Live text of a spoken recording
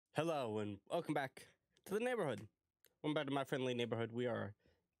Hello and welcome back to the neighborhood. Welcome back to my friendly neighborhood. We are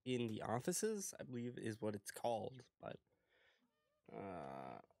in the offices, I believe is what it's called, but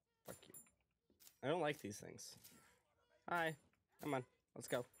fuck you. I don't like these things. Hi, come on, let's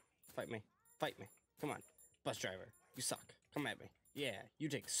go. Fight me, fight me. Come on, bus driver, you suck. Come at me. Yeah, you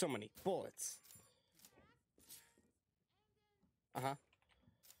take so many bullets.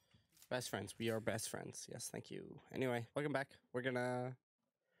 Best friends. We are best friends. Yes, thank you. Anyway, welcome back. We're gonna.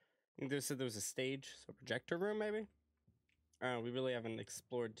 I think there said there was a stage, so projector room maybe. We really haven't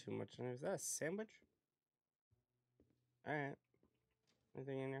explored too much. Is that a sandwich? Alright.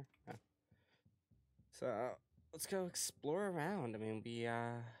 Anything in here? No. So, let's go explore around. I mean, we,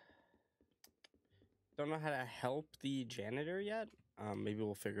 don't know how to help the janitor yet. Maybe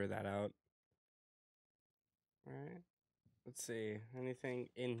we'll figure that out. Alright. Let's see. Anything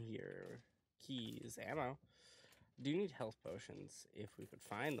in here? Keys, ammo. Do you need health potions if we could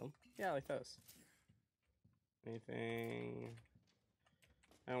find them? Yeah, like those. Anything?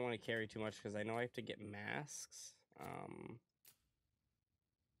 I don't want to carry too much because I know I have to get masks.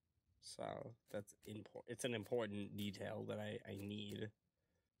 So that's important. It's an important detail that I need.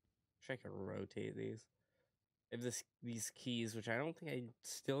 Wish I could rotate these. If these keys, which I don't think I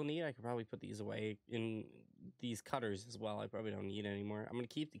still need, I could probably put these away. In these cutters as well, I probably don't need anymore. I'm gonna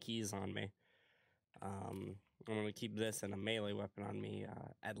keep the keys on me. I'm gonna keep this and a melee weapon on me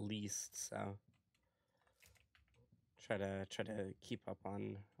at least. So try to keep up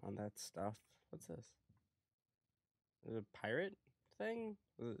on that stuff. What's this? Is it a pirate thing?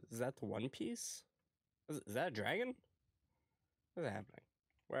 Is that the One Piece? Is that a dragon? What's happening?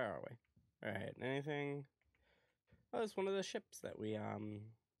 Where are we? Alright, anything? Oh, it's one of the ships that we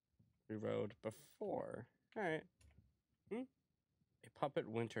rode before. Alright. A puppet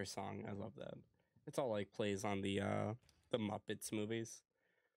winter song. I love that. It's all like plays on the Muppets movies.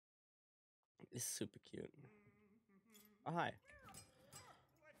 It's super cute. Oh, hi.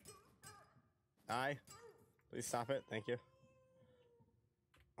 Hi. Please stop it. Thank you.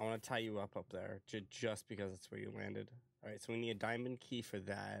 I want to tie you up there just because it's where you landed. Alright, so we need a diamond key for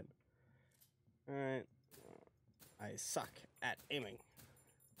that. Alright. I suck at aiming.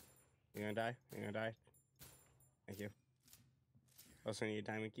 You're gonna die? You're gonna die? Thank you. Also need a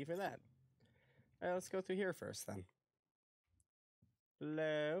diamond key for that. Alright, let's go through here first then.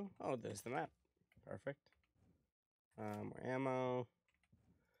 Hello? Oh, there's the map. Perfect. More ammo.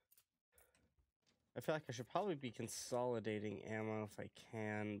 I feel like I should probably be consolidating ammo if I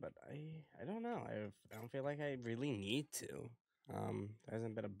can, but I don't know. I don't feel like I really need to. There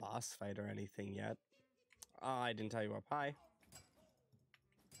hasn't been a boss fight or anything yet. Oh, I didn't tell you up high.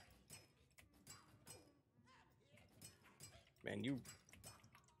 Man, you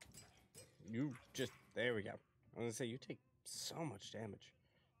just, there we go. I was gonna say, you take so much damage.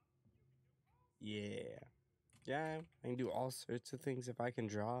 Yeah. Yeah, I can do all sorts of things if I can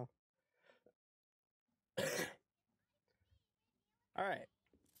draw. Alright.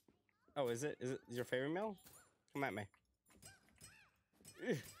 Oh, is it your favorite meal? Come at me.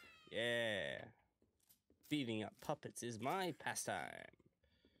 Yeah. Beating up puppets is my pastime.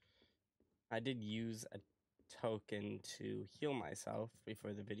 I did use a token to heal myself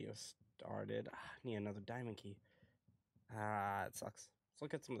before the video started. I need another diamond key. It sucks. Let's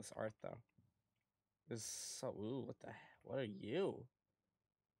look at some of this art though. This is so, ooh, what are you?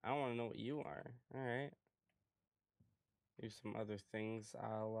 I don't want to know what you are. Alright. Here's some other things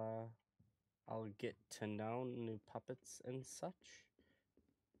I'll get to know, new puppets and such.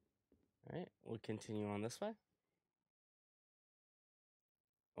 Alright, we'll continue on this way.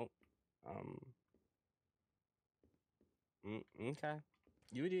 Oh, okay.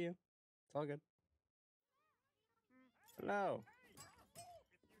 You do you. It's all good. Hello.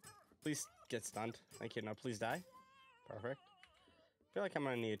 Please get stunned. Thank you. Now please die. Perfect. I feel like I'm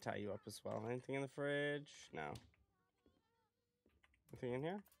gonna need to tie you up as well. Anything in the fridge? No. Anything in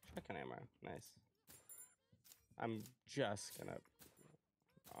here? Shotgun ammo. Nice. I'm just gonna...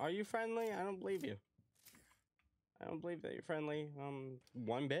 Are you friendly? I don't believe you. I don't believe that you're friendly.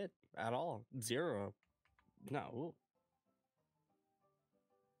 One bit at all. Zero. No. Ooh.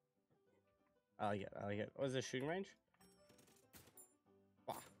 I like it. I like it. What is this, shooting range?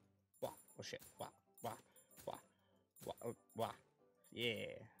 Wah. Wah. Oh shit. Wah. Wah. Wah. Wah. Wah.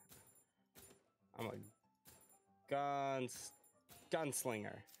 Yeah. I'm a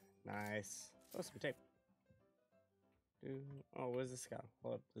gunslinger. Nice. Oh, some tape. Oh, where's this go?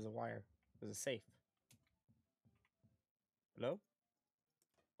 Hold up. There's a wire. There's a safe. Hello?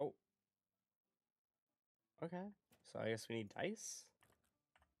 Oh. Okay. So I guess we need dice?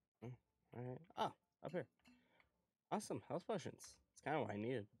 Alright. Ah, up here. Awesome. Health potions. It's kind of what I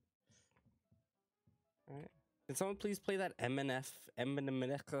needed. All right. Can someone please play that MNF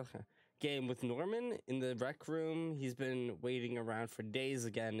game with Norman in the rec room? He's been waiting around for days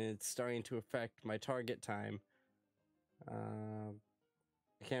again, and it's starting to affect my target time. I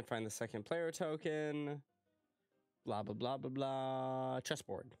can't find the second player token. Blah, blah, blah, blah, blah.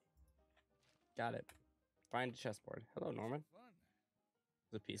 Chessboard. Got it. Find a chessboard. Hello, Norman.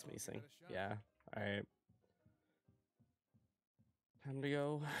 The piece missing. Yeah. All right. Time to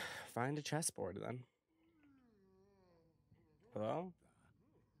go find a chessboard then. Hello?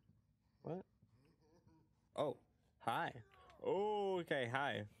 What? Oh, hi. Oh, okay,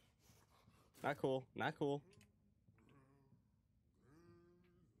 hi. Not cool. Not cool.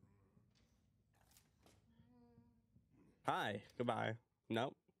 Hi. Goodbye.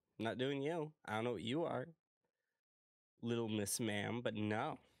 Nope. Not doing you. I don't know what you are. Little Miss Ma'am, but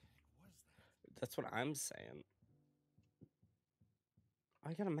no. That's what I'm saying.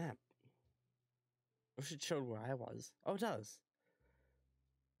 I got a map. I wish it showed where I was. Oh, it does.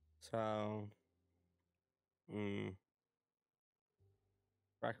 So,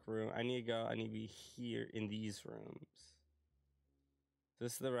 rec room. I need to go. I need to be here in these rooms.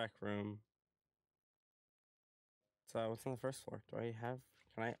 This is the rec room. So, what's on the first floor? Do I have?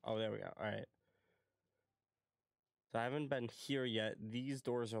 Can I? Oh, there we go. All right. So I haven't been here yet. These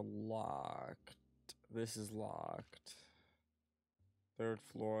doors are locked. This is locked. Third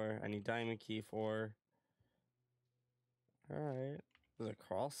floor. I need diamond key for. All right. There's a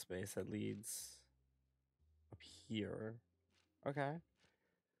crawl space that leads up here. Okay.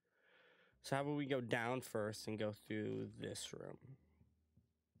 So how about we go down first and go through this room?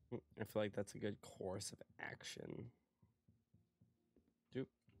 I feel like that's a good course of action. Dude,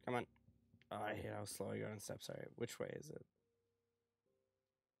 come on. Oh, I hate how slow I go on steps. Sorry. Which way is it?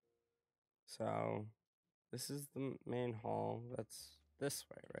 So this is the main hall. That's this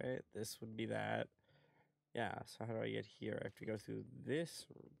way, right? This would be that. Yeah, so how do I get here? I have to go through this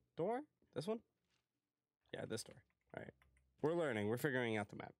door? This one? Yeah, this door. All right. We're learning. We're figuring out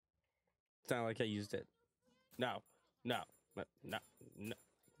the map. It's not like I used it. No. No. No. No. No.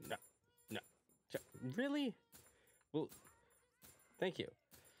 No. No. Really? Well, thank you.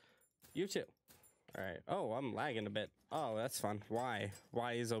 You too. All right. Oh, I'm lagging a bit. Oh, that's fun. Why?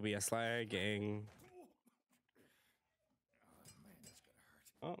 Why is OBS lagging?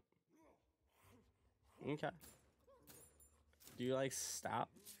 Oh. Okay. Do you like stop?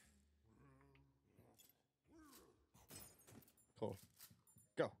 Cool.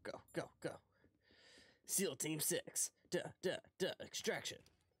 Go, go, go, go. SEAL Team 6. Extraction.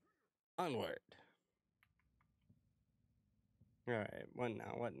 Onward. Alright, what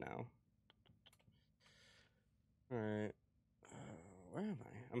now? What now? Alright. Where am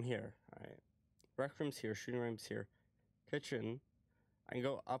I? I'm here. Alright. Rec room's here. Shooting range's here. Kitchen. I can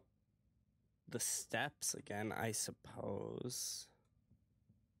go up the steps again, I suppose.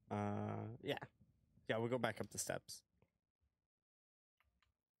 Yeah. Yeah, we'll go back up the steps.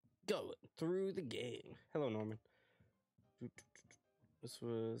 Going through the game. Hello, Norman. This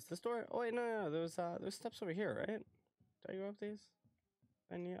was this door? Oh wait, no. There's steps over here, right? Did I go up these?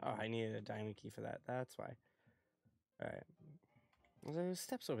 I needed a diamond key for that. That's why. Alright. There's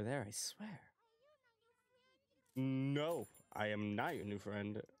steps over there, I swear. No, I am not your new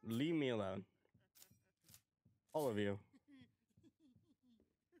friend. Leave me alone. All of you.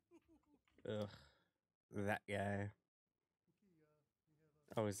 Ugh. That guy.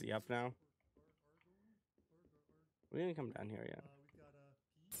 Oh, is he up now? We didn't come down here yet.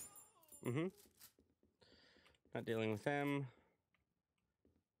 Mm-hmm. Not dealing with him.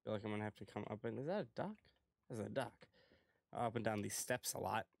 Feel like I'm gonna have to come up and is that a duck? That's a duck. Up and down these steps a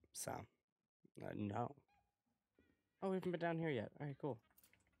lot, so no. Oh, we haven't been down here yet. Alright, cool.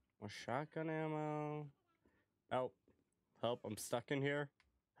 More shotgun ammo. Help. Help, I'm stuck in here.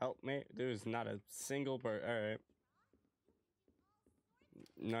 Help me. There's not a single bird. Alright.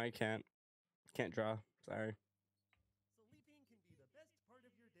 No, I can't. Can't draw. Sorry.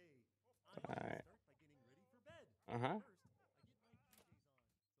 Alright. Uh-huh.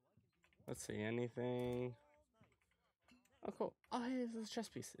 Let's see, anything. Oh, cool. Oh, hey, this is a chess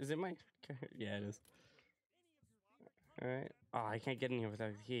piece. Is it mine? Yeah, it is. Alright. Oh, I can't get in here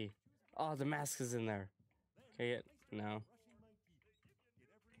without the key. Oh, the mask is in there. Okay, no.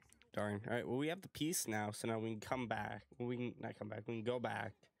 Darn. Alright, well, we have the piece now, so now we can come back. We can not come back. We can go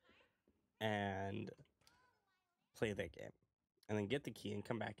back and play that game. And then get the key and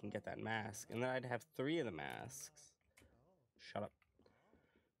come back and get that mask. And then I'd have 3 of the masks. Shut up.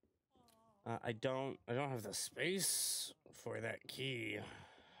 I don't have the space for that key.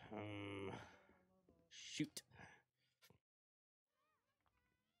 Shoot.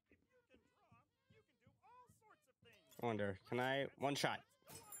 I wonder, can I one shot?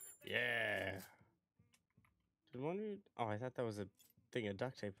 Yeah. Did one of you? Oh, I thought that was a thing of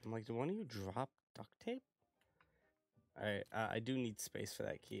duct tape. I'm like, did one of you drop duct tape? All right, I do need space for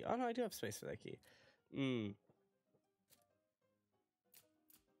that key. Oh no, I do have space for that key. It's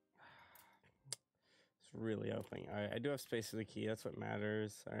really opening. All right, I do have space for the key. That's what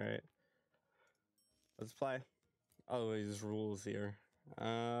matters. All right, let's play. Always rules here.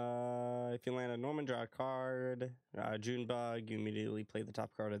 If you land a Norman, draw a card. June bug, you immediately play the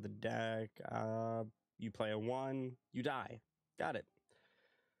top card of the deck. You play a 1, you die. Got it.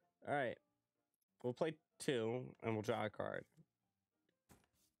 All right, we'll play 2 and we'll draw a card.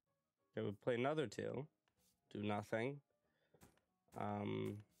 Okay, we'll play another 2, do nothing.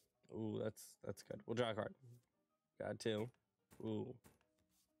 Ooh, that's good. We'll draw a card. Got 2. Ooh.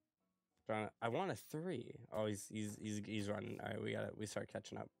 I want a 3. Oh, he's running. All right, we start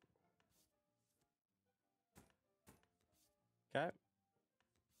catching up. Okay.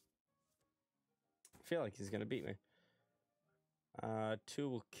 I feel like he's gonna beat me. 2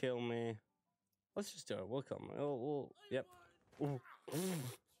 will kill me. Let's just do it. We'll kill him. Yep. Ooh.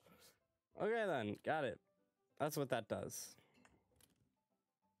 Okay then, got it. That's what that does.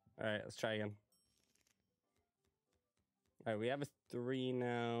 All right, let's try again. All right, we have a 3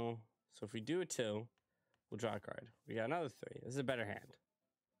 now. So if we do a 2, we'll draw a card. We got another 3. This is a better hand.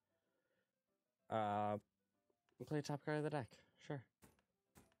 We'll play a top card of the deck. Sure.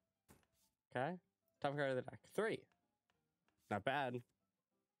 Okay. Top card of the deck. 3. Not bad.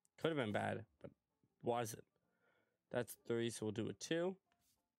 Could have been bad, but wasn't. That's 3, so we'll do a 2.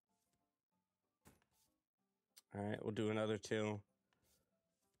 All right, we'll do another 2.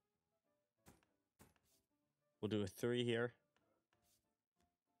 We'll do a 3 here.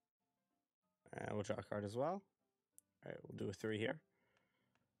 And we'll draw a card as well. All right, we'll do a 3 here.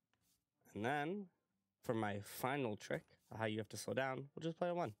 And then, for my final trick, how you have to slow down, we'll just play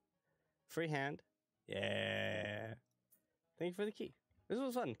a 1. Free hand. Yeah. Thank you for the key. This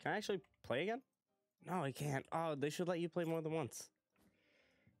was fun. Can I actually play again? No, I can't. Oh, they should let you play more than once.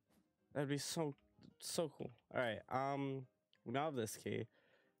 That'd be so cool. All right. We now have this key.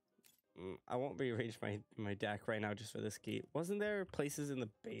 I won't rearrange my deck right now just for this key. Wasn't there places in the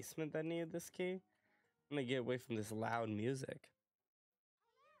basement that needed this key? I'm gonna get away from this loud music.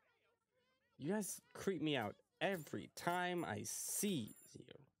 You guys creep me out every time I see you.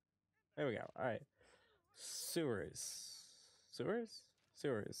 There we go. All right. Sewers. There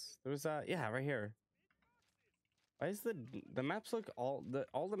was yeah, right here. Why is the maps look all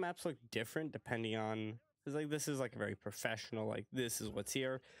the maps look different depending on, because like this is like a very professional, like this is what's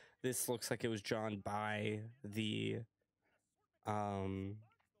here. This looks like it was drawn by the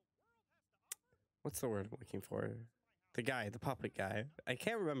what's the word I'm looking for? The puppet guy. I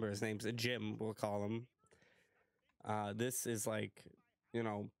can't remember his name. Jim, we'll call him. This is like, you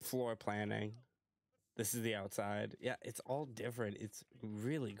know, floor planning. This is the outside. Yeah, it's all different. It's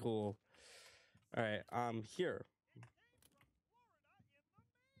really cool. All right, here.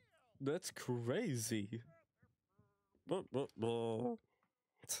 That's crazy. All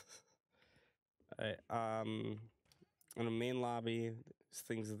right, in the main lobby, there's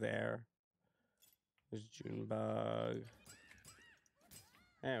things there. There's Junebug.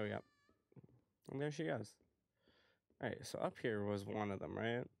 There we go. And there she goes. All right, so up here was one of them,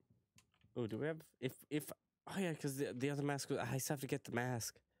 right? Oh, do we have if oh yeah, because the other mask was, I still have to get the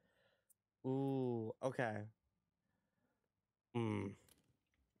mask. Ooh, okay.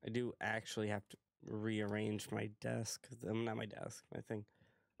 I do actually have to rearrange my desk. Not my desk, my thing.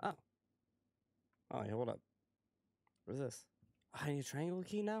 Oh. Oh, yeah, hold up. What is this? I need a triangle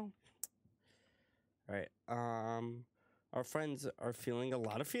key now? All right. Our friends are feeling a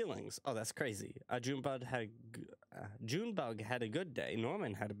lot of feelings. Oh, that's crazy. Junebug had a good day.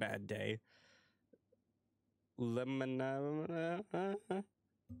 Norman had a bad day.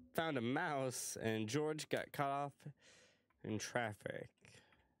 Found a mouse, and George got caught off in traffic.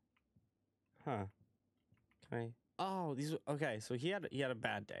 Huh. Can I? Oh, these. Okay, so he had a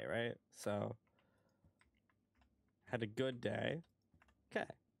bad day, right? So had a good day. Okay.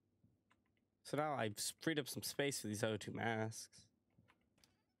 So now I've freed up some space for these other 2 masks.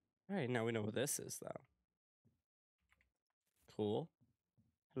 All right, now we know what this is, though. Cool.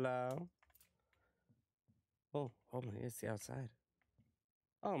 Hello. Oh my, it's the outside.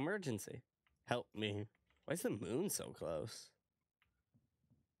 Oh, emergency. Help me. Why is the moon so close?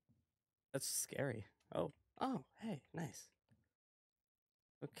 That's scary. Oh, hey, nice.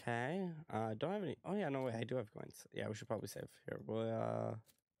 Okay. Don't have any. Oh yeah, no way. I do have coins. Yeah, we should probably save here. We'll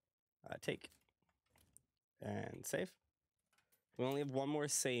take and save. We only have one more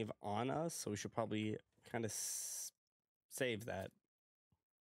save on us, so we should probably kind of save that.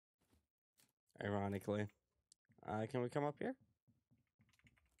 Ironically. Can we come up here?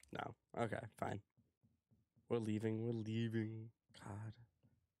 No. Okay, fine. We're leaving. We're leaving. God.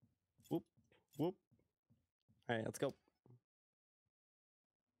 Whoop. Whoop. All right, let's go.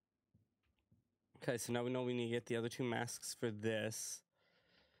 Okay, so now we know we need to get the other 2 masks for this.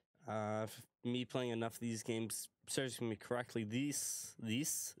 Me playing enough of these games serves me correctly. These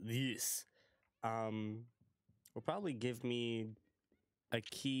will probably give me a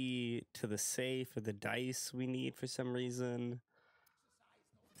key to the safe or the dice we need for some reason.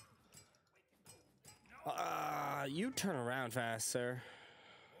 You turn around fast, sir.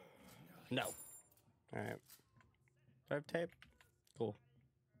 No. All right. Do I have tape? Cool.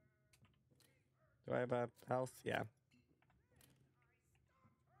 Do I have a health? Yeah.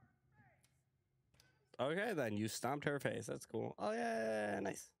 Okay, then you stomped her face. That's cool. Oh, yeah,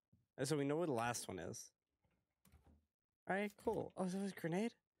 nice. And so we know where the last one is. All right, cool. Oh, so it was a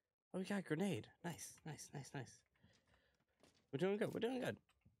grenade? Oh, we got a grenade. Nice, nice, nice, nice. We're doing good. We're doing good,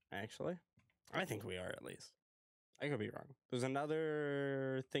 actually. I think we are, at least. I could be wrong. There's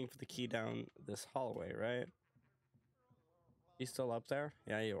another thing for the key down this hallway, right? You still up there?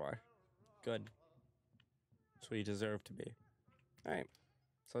 Yeah, you are. Good. So you deserve to be. All right.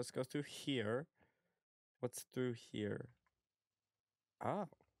 So let's go through here. What's through here? Oh,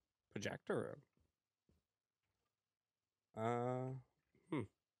 projector room.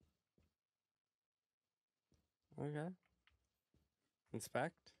 Okay.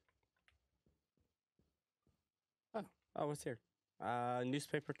 Inspect. Oh, what's here?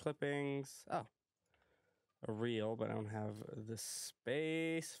 Newspaper clippings. Oh, a reel, but I don't have the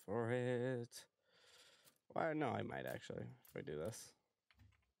space for it. Well, no, I might actually if I do this.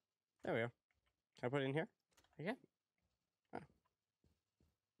 There we go. Can I put it in here? Okay. Oh.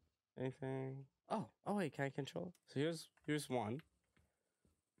 Anything? Oh wait, can I control? So here's one.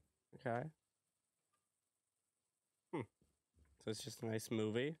 Okay. So it's just a nice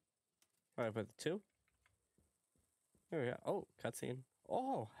movie. All right, put the 2. There we go. Oh, cutscene.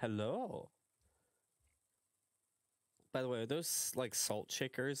 Oh, hello. By the way, are those like salt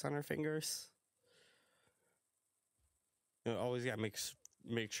shakers on our fingers? You know, always gotta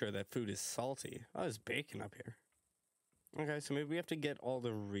make sure that food is salty. Oh, there's bacon up here. Okay, so maybe we have to get all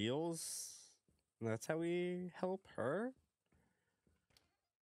the reels. And that's how we help her?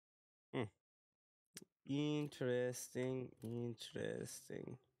 Interesting,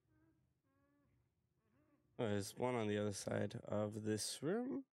 interesting. Oh, there's one on the other side of this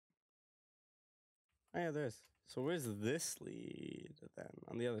room. Oh, yeah, there is. So where's this lead then?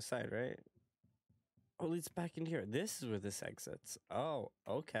 On the other side, right? Oh, it leads back in here. This is where this exits. Oh,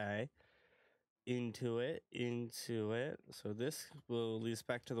 okay. Into it. So this will lead us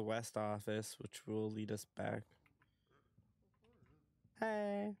back to the west office, which will lead us back.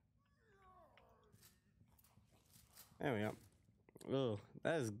 Hey. There we go. Oh,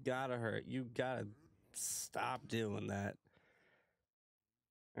 that has gotta hurt. You gotta stop doing that.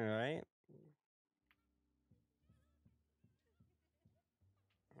 All right.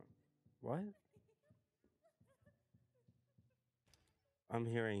 What? I'm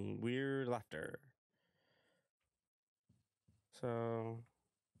hearing weird laughter. So,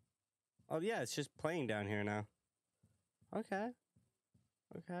 oh yeah, it's just playing down here now. Okay.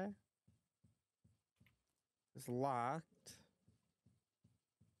 Okay. It's locked.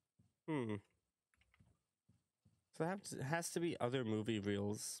 So it has to be other movie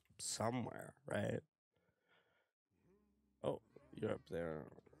reels somewhere, right? Oh, you're up there.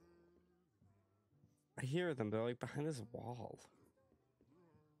 I hear them. They're like behind this wall.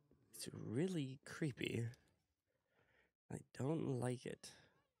 It's really creepy. I don't like it.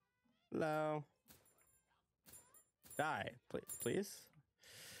 Hello. Die, please.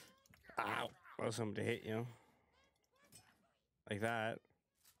 Ow. I was hoping to hit you. Like that.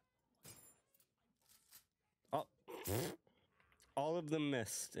 Oh. All of them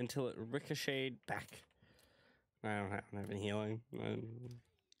missed until it ricocheted back. I don't have any healing.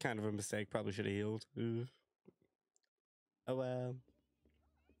 Kind of a mistake. Probably should have healed. Ugh. Oh well.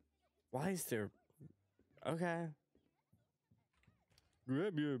 Why is there... Okay.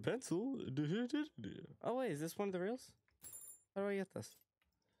 Grab your pencil. Oh wait, is this one of the reels? How do I get this?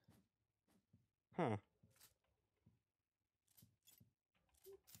 Huh.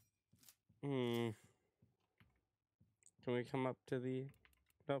 Can we come up to the...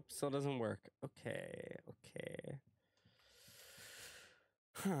 Nope, still doesn't work. Okay.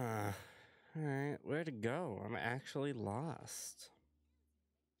 Huh. Alright, where to go? I'm actually lost.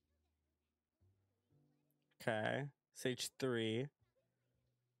 Okay. Stage 3.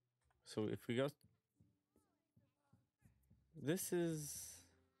 So if we go... This is...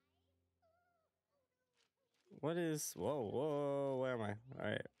 What is... Whoa, whoa, where am I?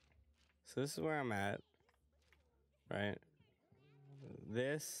 Alright. So this is where I'm at. Right.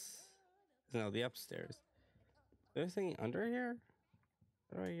 This... No, the upstairs. There's anything under here?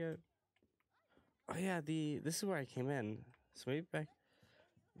 How do I get... Oh yeah, this is where I came in. So maybe back...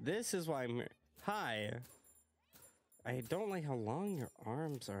 This is why I'm here. Hi. I don't like how long your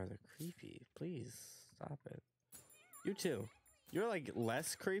arms are. They're creepy. Please, stop it. You too. You're like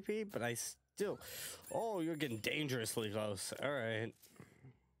less creepy, but I still... Oh, you're getting dangerously close. Alright.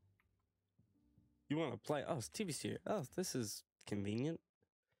 You want to play? Oh, it's TV studio. Oh, this is convenient.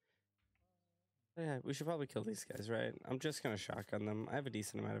 Yeah, we should probably kill these guys, right? I'm just gonna shotgun them. I have a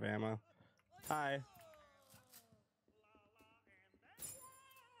decent amount of ammo. Hi.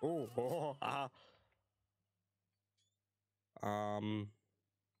 Oh, oh, ah.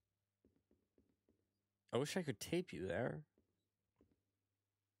 I wish I could tape you there.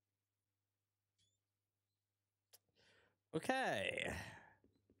 Okay.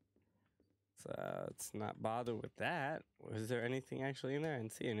 So let's not bother with that. Was there anything actually in there? I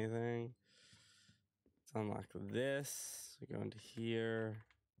didn't see anything. Let's unlock this. We go into here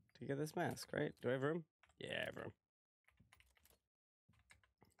to get this mask, right? Do I have room? Yeah, I have room.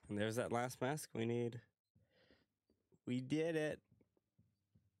 And there's that last mask we need. We did it.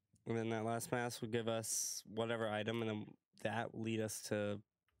 And then that last mask will give us whatever item, and then that will lead us to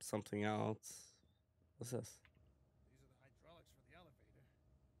something else. What's this? These are the hydraulics for the elevator.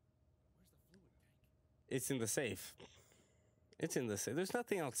 But where's the fluid tank? It's in the safe. It's in the safe. There's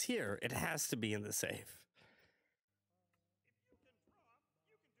nothing else here. It has to be in the safe. If you can draw,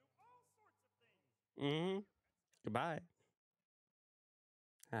 you can do all sorts of things. Mm-hmm. Goodbye.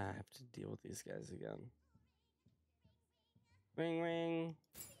 I have to deal with these guys again. Ring, ring.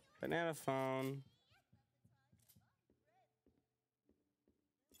 Banana phone.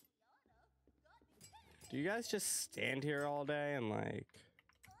 Do you guys just stand here all day and like...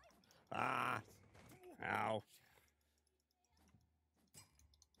 Ah! Ow.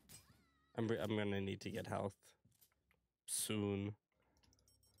 I'm gonna need to get health. Soon.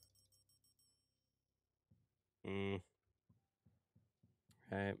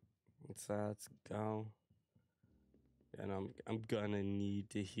 Right. Let's go. And I'm gonna need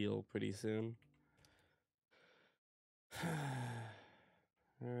to heal pretty soon.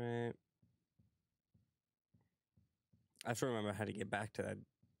 Alright. I have to remember how to get back to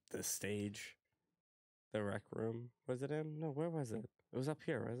the stage. The rec room. Was it in? No, where was it? It was up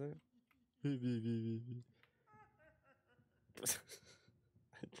here, wasn't it?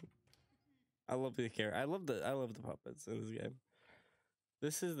 I love the character. I love the puppets in this game.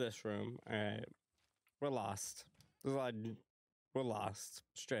 This is this room. Alright. We're lost. There's a lot of, we're lost.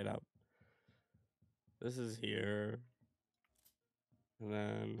 Straight up. This is here. And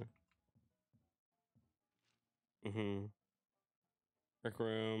then rec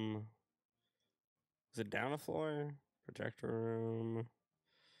room. Is it down a floor? Projector room.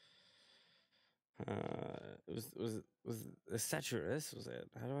 It was the statue. This was it.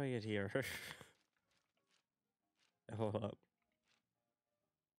 How do I get here? Hold up.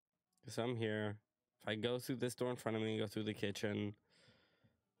 So I'm here. If I go through this door in front of me, go through the kitchen,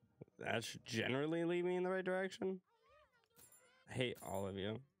 that should generally lead me in the right direction. I hate all of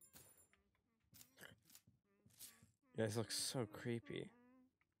you. You guys look so creepy.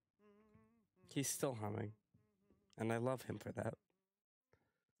 He's still humming. And I love him for that.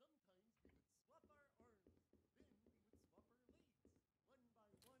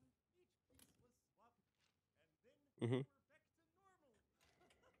 Mm-hmm.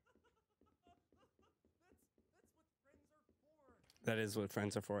 That is what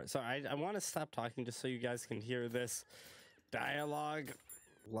friends are for. So I want to stop talking just so you guys can hear this dialogue.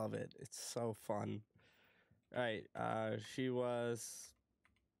 Love it. It's so fun. All right. She was...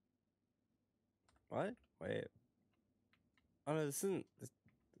 What? Wait. Oh no, this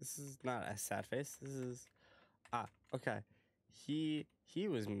is not a sad face. This is... Ah, okay. He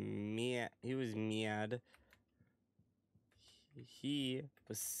was mad. He was mad. He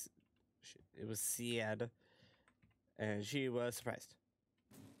was... It was sad. And she was surprised.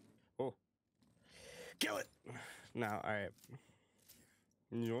 Oh. Kill it! No, alright.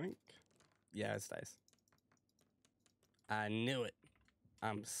 Yoink. Yeah, it's nice. I knew it.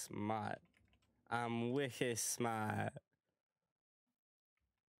 I'm smart. I'm wicked smart.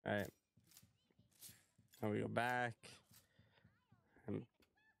 Alright. Now we go back.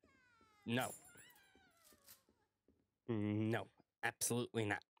 No. No. Absolutely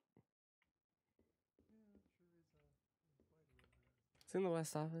not. It's in the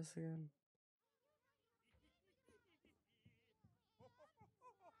West office again.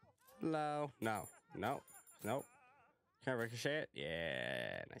 Hello. No. No. Nope. Can I ricochet it?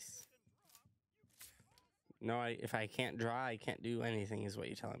 Yeah. Nice. No, if I can't draw, I can't do anything, is what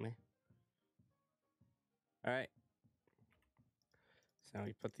you're telling me. All right. So now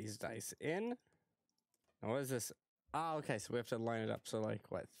we put these dice in. Now what is this? Oh, okay. So we have to line it up. So like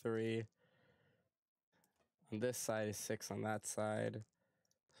what? 3 on this side is 6 on that side.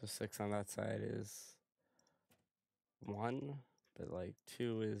 So 6 on that side is 1, but like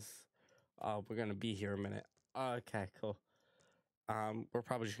 2 is. Oh, we're gonna be here a minute. Okay, cool. We're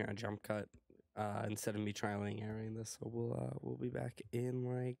probably just gonna jump cut instead of me trialing and erroring this. So we'll be back in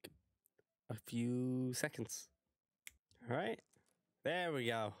like a few seconds. All right, there we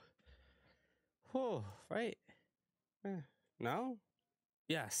go. Whew, right? No?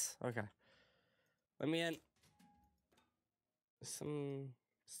 Yes. Okay. Let me in. Some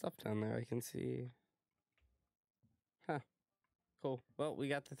stuff down there I can see. Huh. Cool. Well, we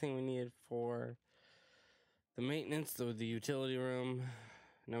got the thing we needed for the maintenance, the utility room.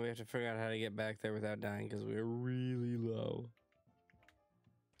 Now we have to figure out how to get back there without dying because we're really low.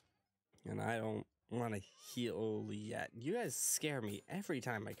 And I don't want to heal yet. You guys scare me every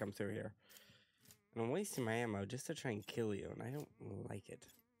time I come through here. And I'm wasting my ammo just to try and kill you, and I don't like it.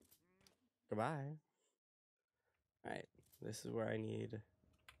 Goodbye. Alright, this is where I need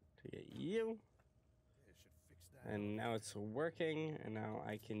to get you. And now it's working, and now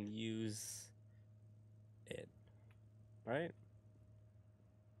I can use it. Right?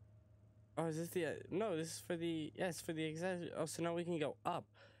 Oh, is this the... no, this is for the... yes, for the exact... oh, so now we can go up.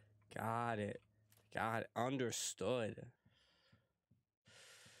 Got it. Got it. Understood.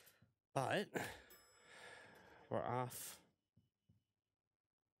 But... we're off.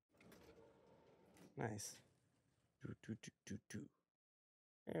 Nice.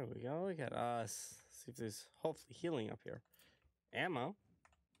 There we go. Look at us. See if there's hopefully healing up here. Ammo.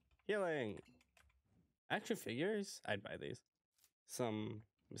 Healing. Action figures. I'd buy these. Some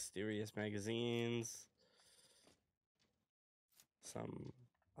mysterious magazines. Some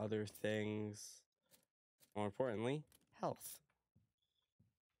other things. More importantly, health.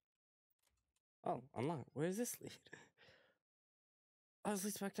 Oh, unlock. Where does this lead? Oh, it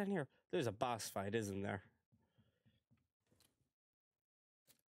leads back down here. There's a boss fight, isn't there?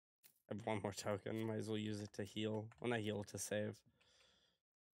 I have 1 more token. Might as well use it to heal. Well, not heal, to save.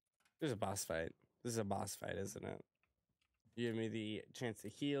 There's a boss fight. This is a boss fight, isn't it? You give me the chance to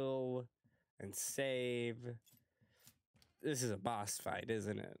heal and save. This is a boss fight,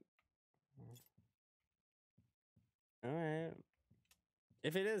 isn't it? Alright.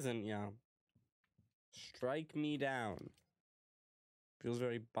 If it isn't, yeah. Strike me down. Feels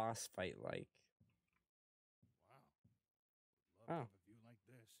very boss fight like. Wow. Love to Oh. have a view like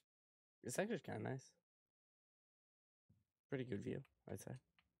this. It's actually kind of nice. Pretty good view, I'd say.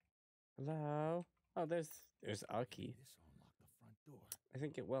 Hello? Oh, there's our key. This will unlock the front door. I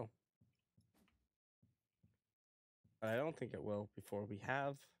think it will. But I don't think it will before we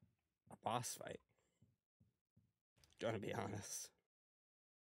have a boss fight. Gonna be honest.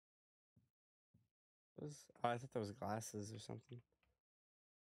 Oh, I thought that was glasses or something.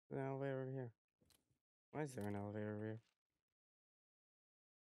 There's an elevator over here. Why is there an elevator over here?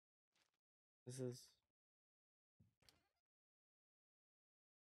 This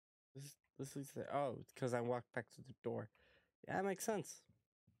leads there. Oh, it's because I walked back to the door. Yeah, that makes sense.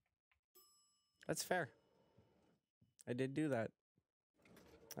 That's fair. I did do that.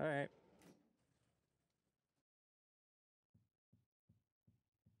 All right.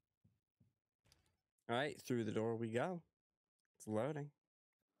 All right, through the door we go. It's loading.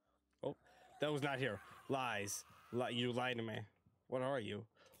 Oh, that was not here. Lies. You lied to me. What are you?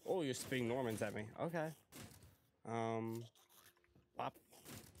 Oh, you're spitting Normans at me. Okay. Wop.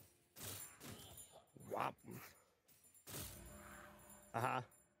 Wop. Uh-huh.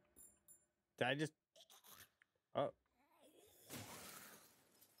 Did I just... oh. Yeah, that's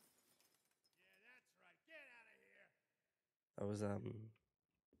right. Get out of here. That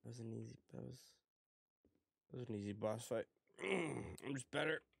was an easy boss fight. I'm just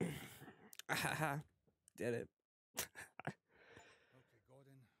better. Did it. Okay,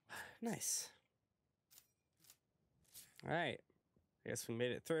 Gordon. Nice. All right. I guess we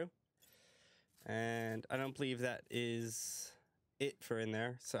made it through. And I don't believe that is it for in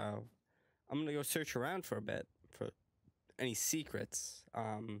there. So I'm going to go search around for a bit for any secrets.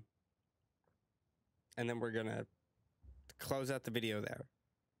 And then we're going to close out the video there.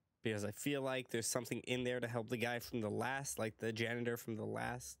 Because I feel like there's something in there to help the guy from the last, like the janitor from the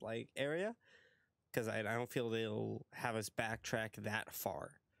last, like, area. Because I don't feel they'll have us backtrack that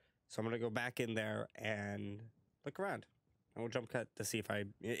far. So I'm going to go back in there and look around. and we'll jump cut to see if I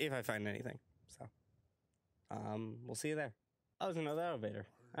find anything. So, we'll see you there. Oh, there's another elevator.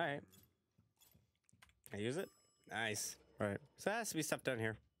 All right. Can I use it? Nice. All right. So there has to be stuff down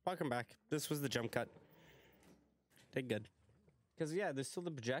here. Welcome back. This was the jump cut. Did good. Because, yeah, there's still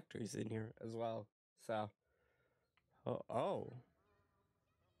the projectors in here as well. So. Oh.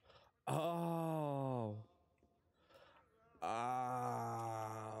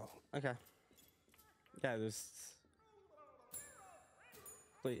 Okay. Yeah, there's...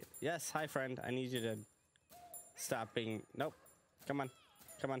 Please. Yes, hi, friend. I need you to stop being... Nope. Come on.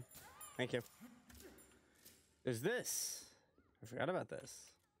 Come on. Thank you. There's this. I forgot about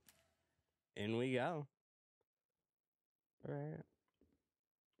this. In we go. All right.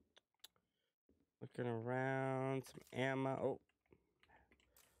 Looking around. Some ammo. Oh.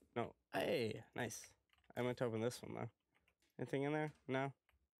 No. Hey. Nice. I meant to open this one, though. Anything in there? No?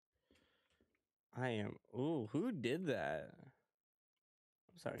 I am... Ooh, who did that?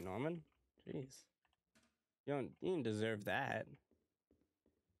 I'm sorry, Norman. Jeez. You didn't deserve that.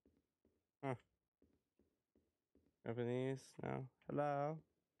 Huh. Open these? No. Hello?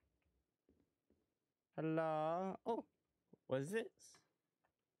 Hello? Oh. What is this?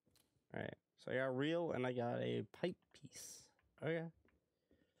 Alright. So I got a reel and I got a pipe piece. Okay.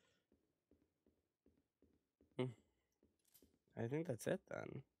 I think that's it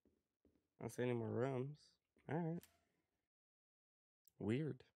then. I don't see any more rooms. Alright.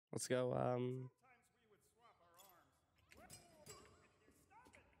 Weird. Let's go, Sometimes we would swap our arms. Well, if you stop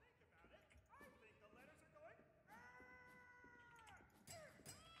and think about it, I think the letters are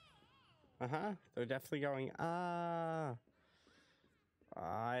going. Uh-huh. They're definitely going, I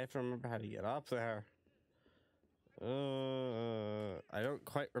have to remember how to get up there. I don't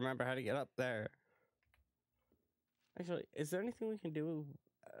quite remember how to get up there. Actually, is there anything we can do?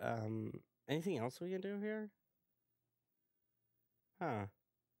 Anything else we can do here? Huh.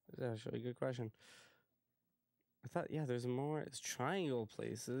 That's actually a good question. I thought, yeah, there's more. It's triangle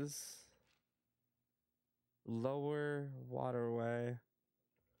places. Lower waterway.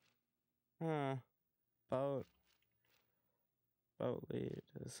 Huh. Boat. Boat lead.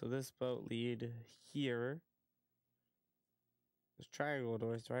 So this boat lead here. There's triangle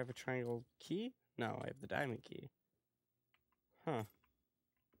doors. Do I have a triangle key? No, I have the diamond key. Huh.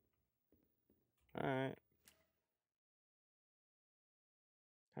 Alright.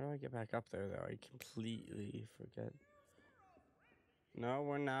 How do I get back up there, though? I completely forget. No,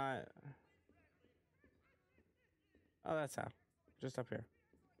 we're not. Oh, that's how. Just up here.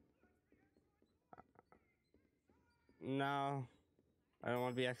 No. I don't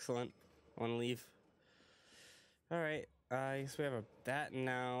want to be excellent. I want to leave. Alright. I guess we have that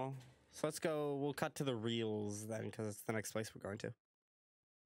now. So let's go. We'll cut to the reels then, because it's the next place we're going to.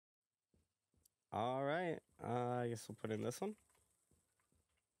 Alright. I guess we'll put in this one.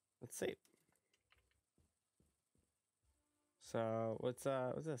 Let's see. So what's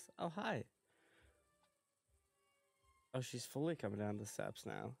this? Oh, hi. Oh, she's fully coming down the steps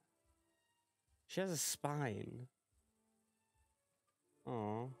now. She has a spine.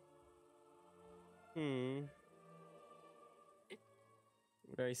 Aw.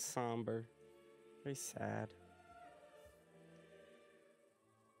 Very somber. Very sad.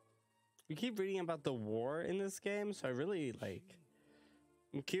 We keep reading about the war in this game, so I really,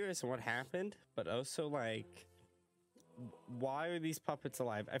 I'm curious on what happened, but also, why are these puppets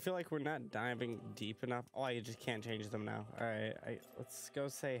alive? I feel like we're not diving deep enough. Oh, I just can't change them now. Alright, let's go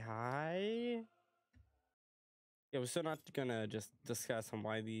say hi. Yeah, we're still not gonna just discuss on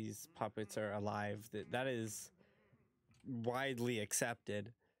why these puppets are alive. That is widely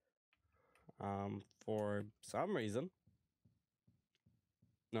accepted. For some reason.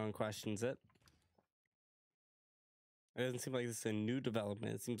 No one questions it. It doesn't seem like this is a new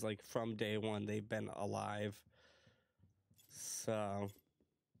development. It seems like from day one they've been alive. So,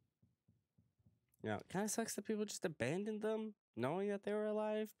 yeah, it kind of sucks that people just abandoned them, knowing that they were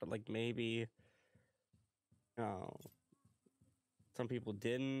alive. But maybe, some people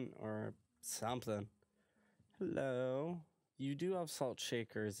didn't or something. Hello, you do have salt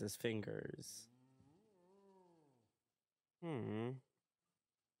shakers as fingers.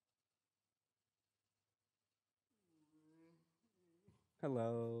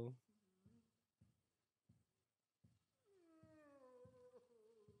 Hello.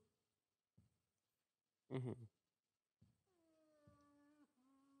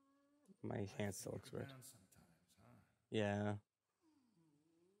 My hand still looks weird. Yeah.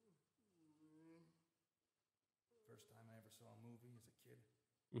 First time I ever saw a movie as a kid,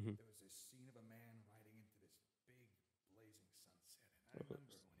 there was this scene of a man riding into this big blazing sunset, and I remember when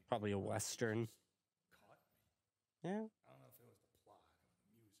he Probably a Western. caught me. Yeah. I don't know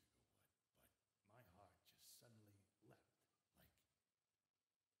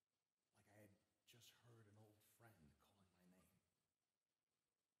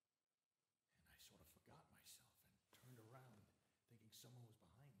someone was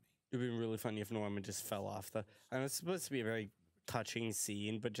behind me. It'd be really funny if Norman just fell off the. And it's supposed to be a very touching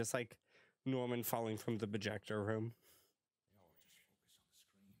scene, but just like Norman falling from the projector room. They all just focus on the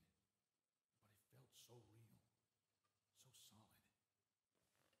screen. But it felt so real. So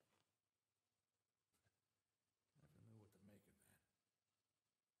solid. Never knew what to make of that.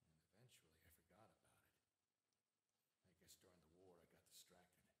 And eventually I forgot about it. I guess during the war I got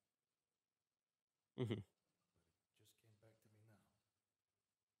distracted. Mm-hmm. But it just came back to me now.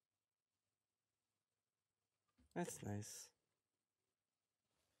 That's nice.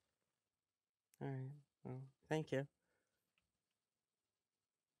 All right. Well, thank you.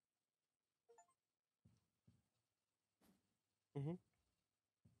 Mm-hmm.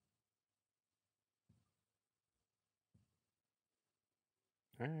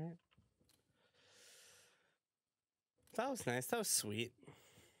 All right. That was nice. That was sweet.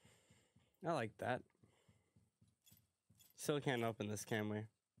 I like that. Still can't open this, can we?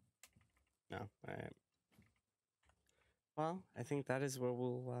 No. All right. Well, I think that is where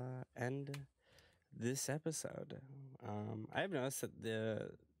we'll end this episode. I've noticed that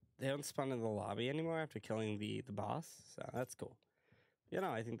they don't spawn in the lobby anymore after killing the boss, so that's cool. You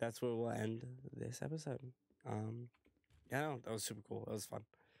know, I think that's where we'll end this episode. Yeah, no, that was super cool. That was fun.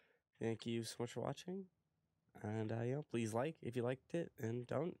 Thank you so much for watching, and you know, please like if you liked it, and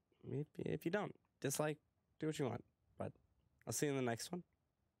don't if you don't dislike. Do what you want, but I'll see you in the next one.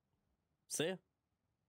 See ya.